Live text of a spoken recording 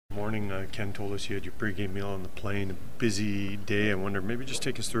Morning, Ken told us you had your pregame meal on the plane. A busy day. I wonder, maybe just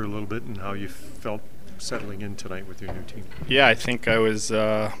take us through a little bit and how you felt settling in tonight with your new team. Yeah, I think I was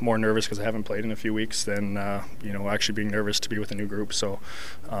more nervous because I haven't played in a few weeks than actually being nervous to be with a new group. So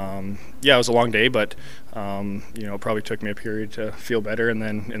yeah, it was a long day, but it probably took me a period to feel better, and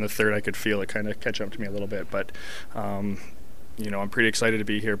then in the third I could feel it kind of catch up to me a little bit. But I'm pretty excited to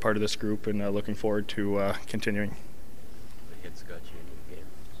be here, part of this group, and looking forward to continuing. The hits got you in your game.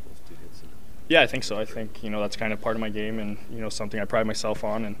 Those two hits. Yeah, I think so. I think that's kind of part of my game, and something I pride myself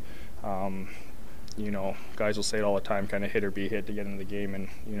on. And guys will say it all the time, kind of hit or be hit to get into the game. And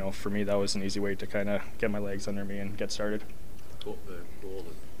for me, that was an easy way to kind of get my legs under me and get started. The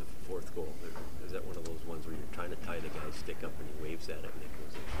fourth goal. Is that one of those ones where you're trying to tie the guy's stick up and he waves at it and it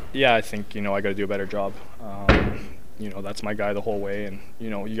goes in? Yeah, I think I got to do a better job. That's my guy the whole way, and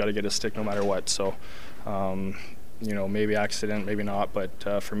you got to get his stick no matter what. So. Maybe accident, maybe not,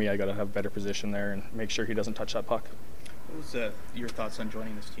 but for me, I got to have better position there and make sure he doesn't touch that puck. What was your thoughts on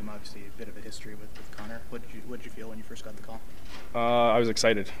joining this team? Obviously, a bit of a history with Connor. What did you feel when you first got the call? I was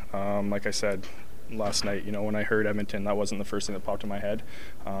excited. Like I said last night, when I heard Edmonton, that wasn't the first thing that popped in my head.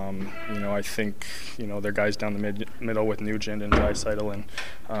 I think their guys down the middle with Nugent and Draisaitl,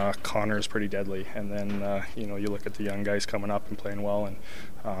 and Connor is pretty deadly. And then you look at the young guys coming up and playing well,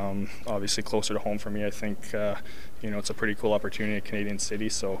 and obviously closer to home for me. I think it's a pretty cool opportunity at Canadian City.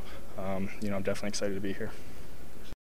 So I'm definitely excited to be here.